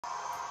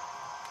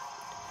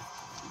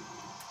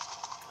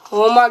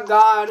Oh my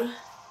god.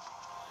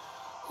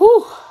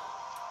 Whew.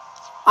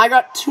 I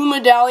got 2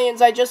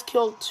 medallions. I just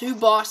killed 2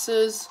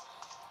 bosses.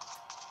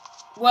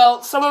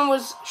 Well, someone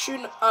was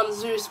shooting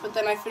Zeus, but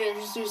then I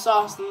finished Zeus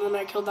off, and then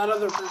I killed that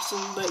other person.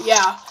 But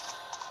yeah.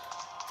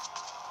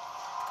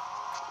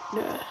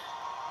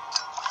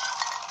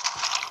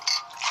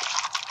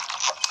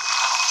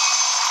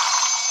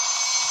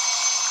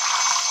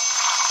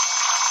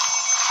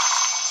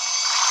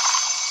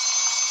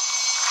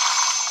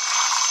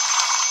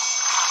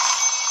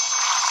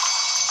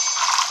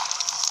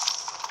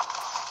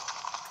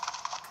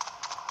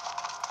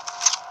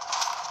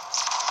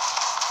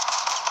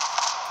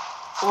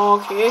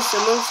 Okay,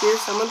 someone's here,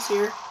 someone's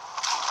here.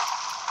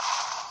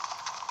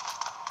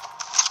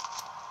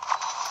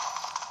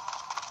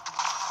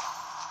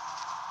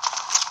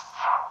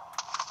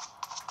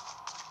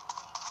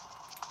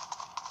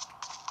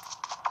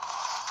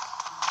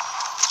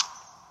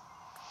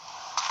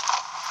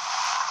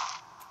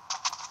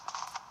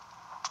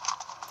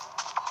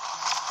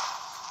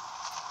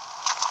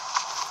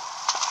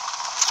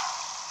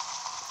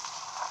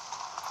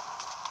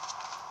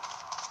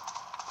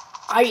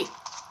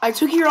 I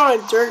took you on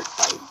a dirt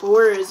bike, but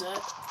where is it?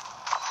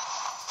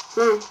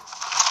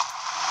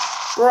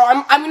 Bro,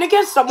 I'm gonna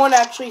guess someone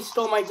actually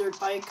stole my dirt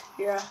bike.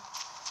 Yeah.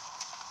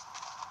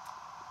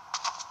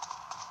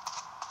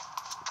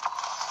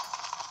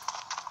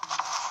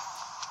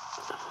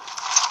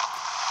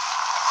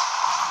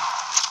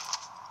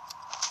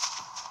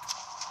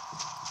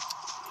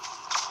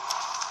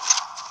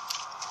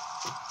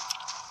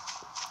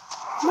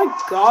 Oh my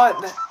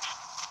god, that,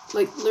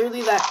 like,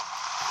 literally that.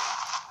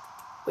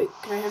 Wait,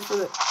 can I hit for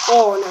the?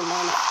 Oh, never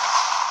mind.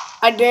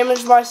 I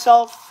damaged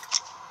myself.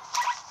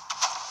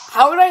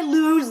 How did I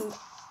lose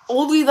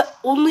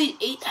only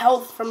 8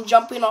 health from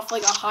jumping off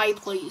like a high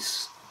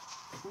place?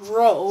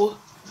 Bro.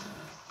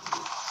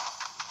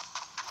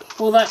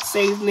 Will that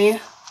save me?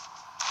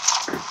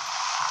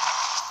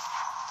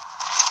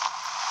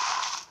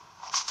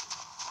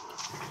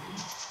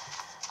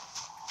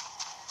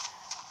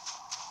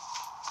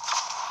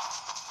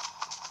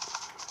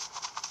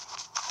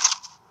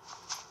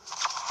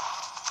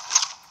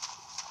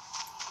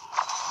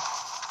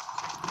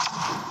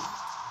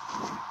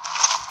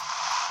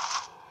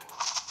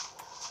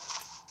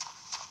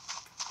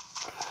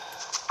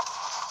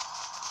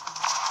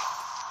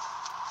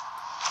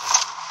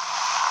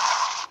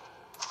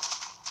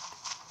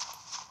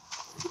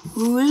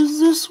 Who is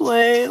this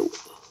way?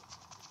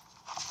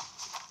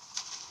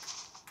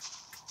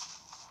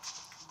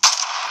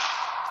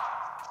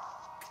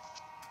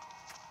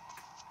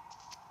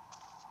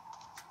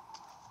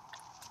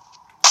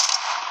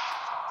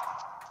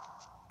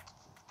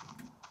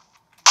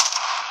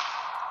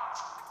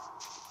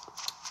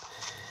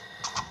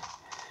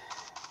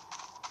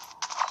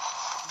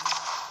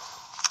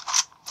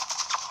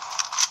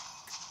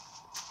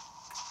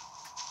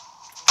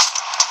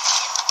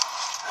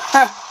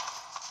 Ha!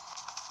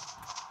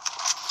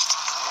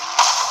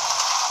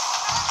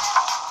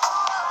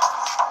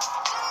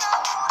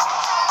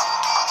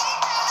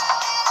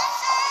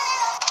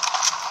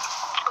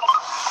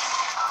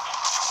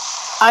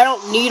 I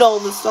don't need all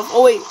this stuff.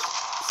 Oh wait,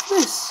 what's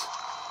this?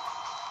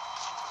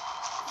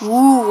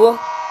 Ooh.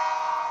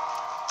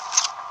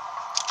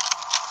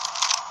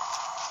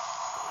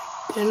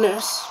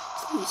 Goodness,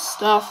 this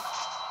stuff.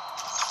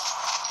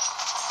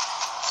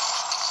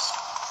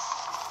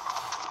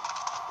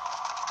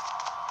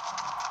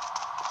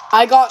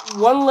 I got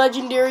 1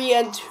 legendary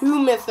and 2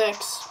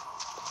 mythics.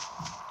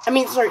 I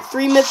mean, sorry,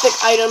 3 mythic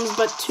items,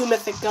 but 2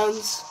 mythic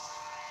guns.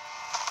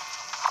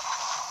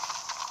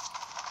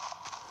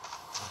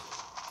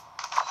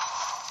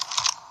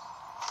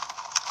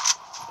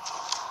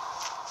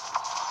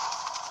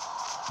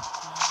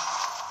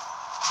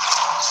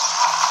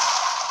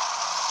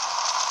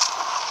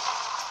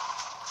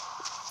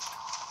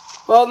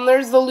 Well, and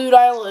there's the loot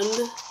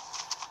island.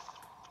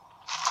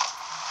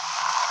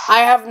 I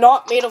have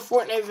not made a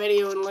Fortnite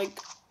video in like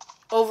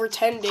over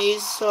 10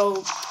 days, so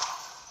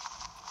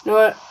you know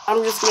what?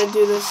 I'm just gonna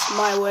do this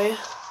my way.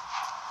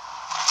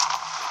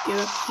 Get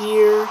up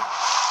here.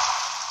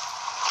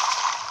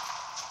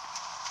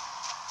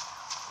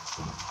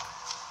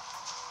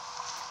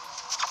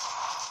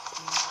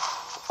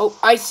 Oh,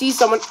 I see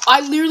someone.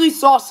 I literally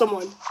saw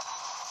someone.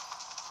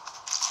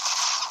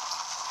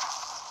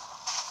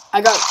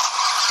 I got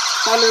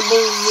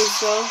thunderbolts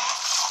though.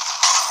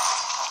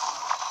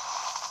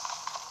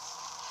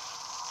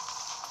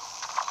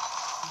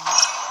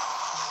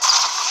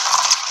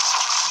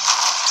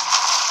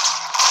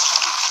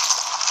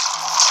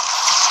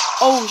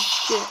 Oh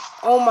shit.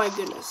 Oh my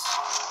goodness.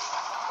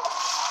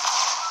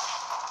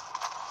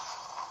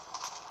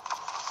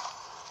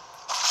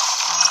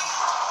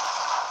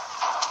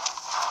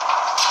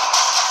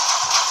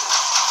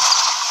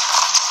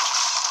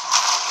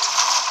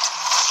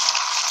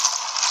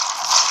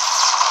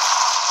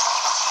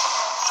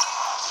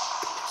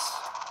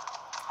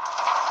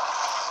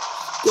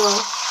 Go.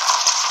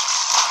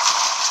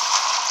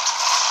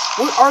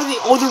 Where are they?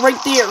 Oh, they're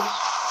right there.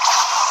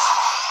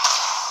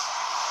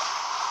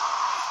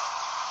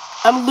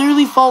 I'm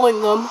literally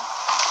following them.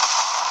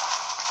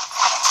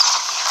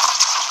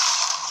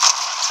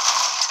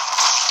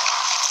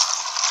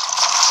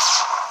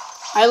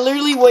 I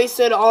literally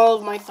wasted all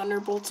of my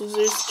thunderbolt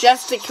scissors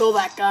just to kill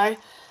that guy.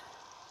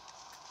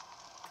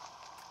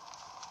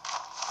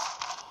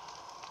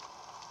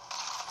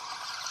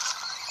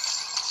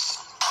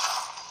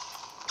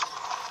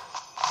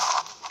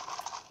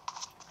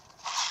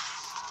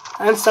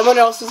 And someone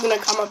else is gonna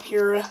come up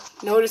here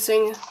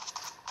noticing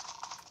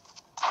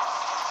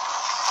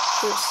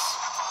this.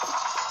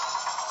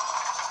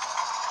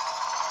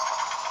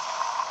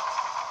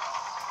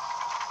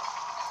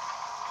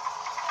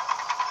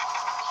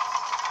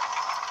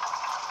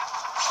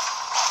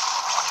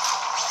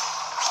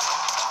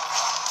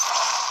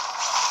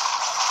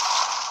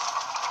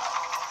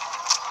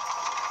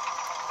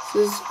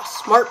 This is a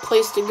smart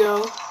place to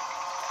go.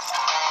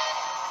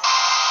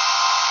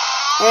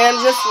 And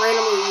just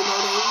randomly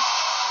reloading.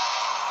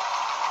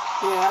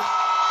 Yeah.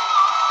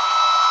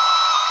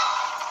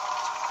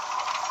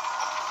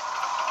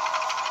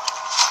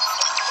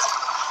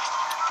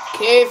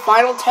 Okay,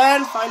 final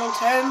 10, final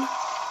 10.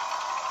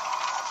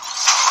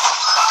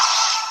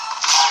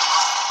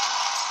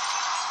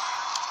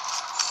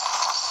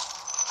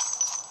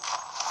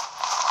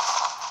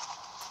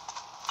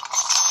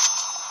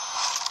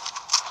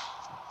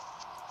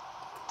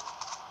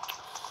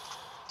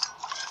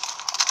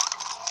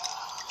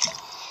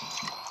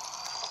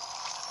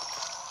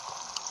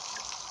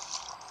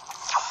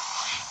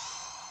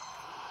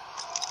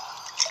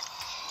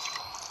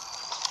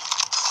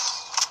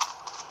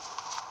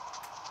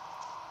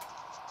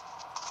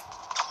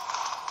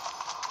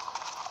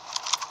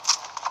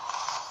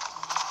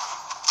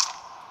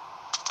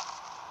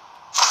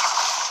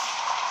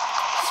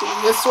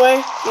 This way?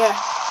 Yeah.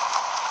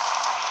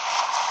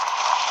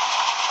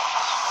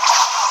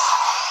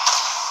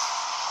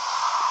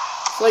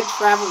 It's like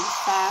traveling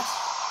fast.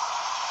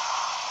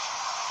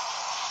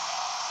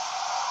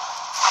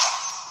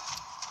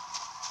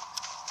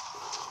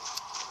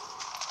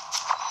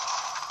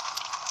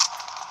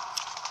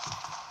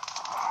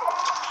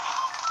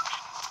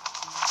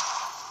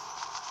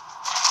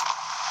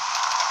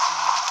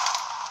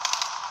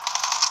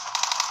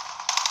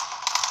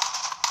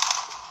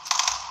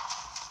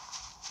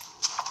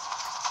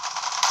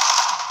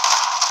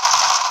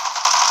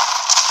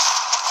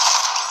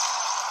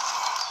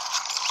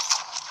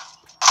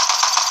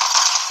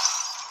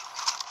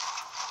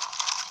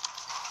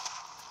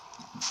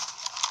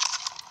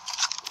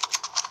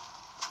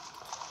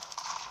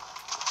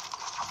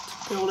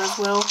 Build as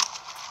well.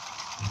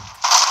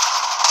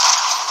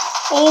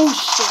 Oh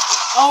shit.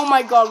 Oh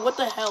my god, what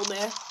the hell,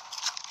 man?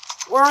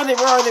 Where are they?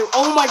 Where are they?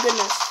 Oh my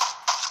goodness.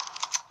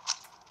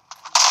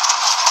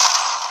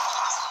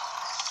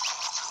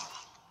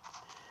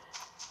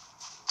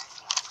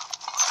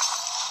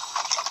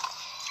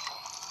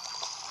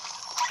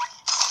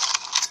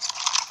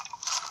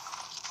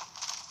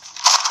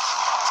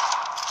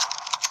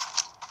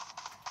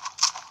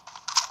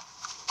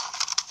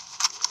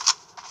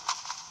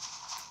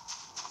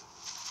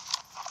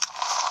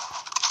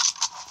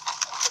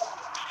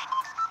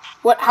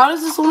 What? How does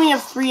this only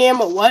have 3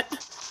 ammo? What?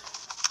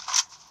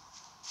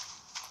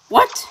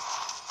 What?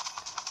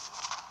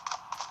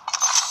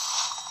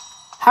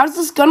 How does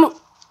this gun...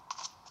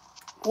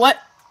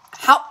 What?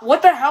 How?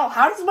 What the hell?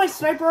 How does my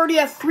sniper already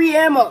have 3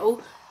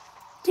 ammo?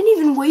 Didn't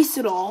even waste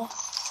it all.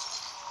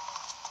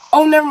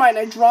 Oh, never mind.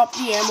 I dropped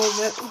the ammo of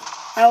it.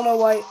 I don't know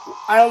why.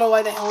 I don't know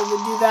why the hell it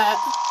would do that.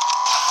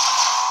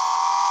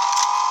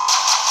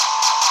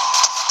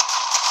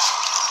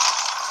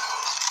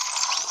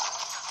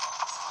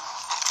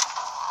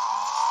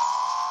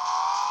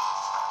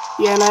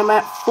 Yeah, and I'm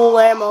at full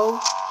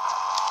ammo.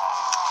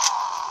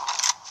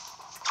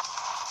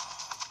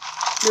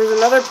 There's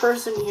another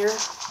person here.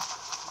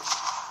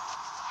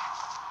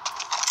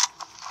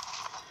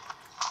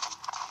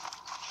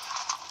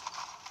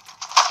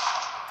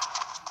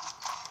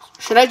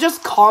 Should I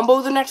just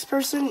combo the next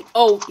person?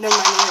 Oh, never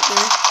mind, right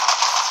there.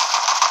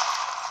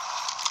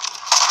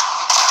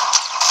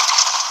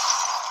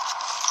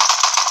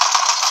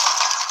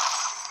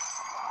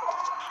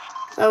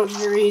 That was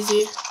very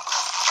easy.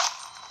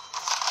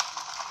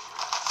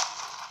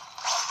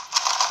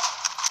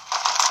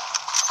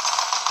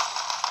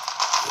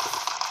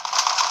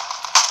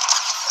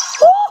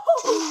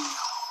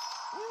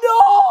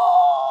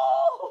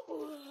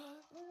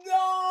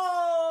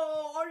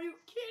 No! Are you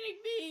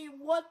kidding me?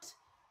 What?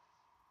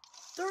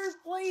 3rd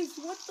place?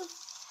 What the?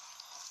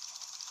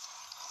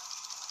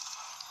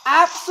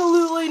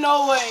 Absolutely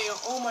no way.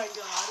 Oh my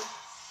god.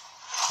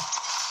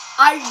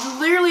 I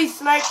literally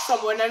sniped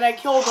someone and I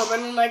killed them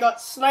and then I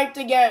got sniped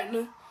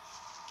again.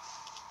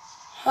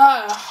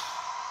 Huh.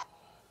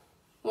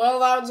 Well,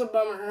 that was a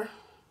bummer.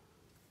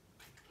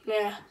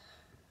 Yeah.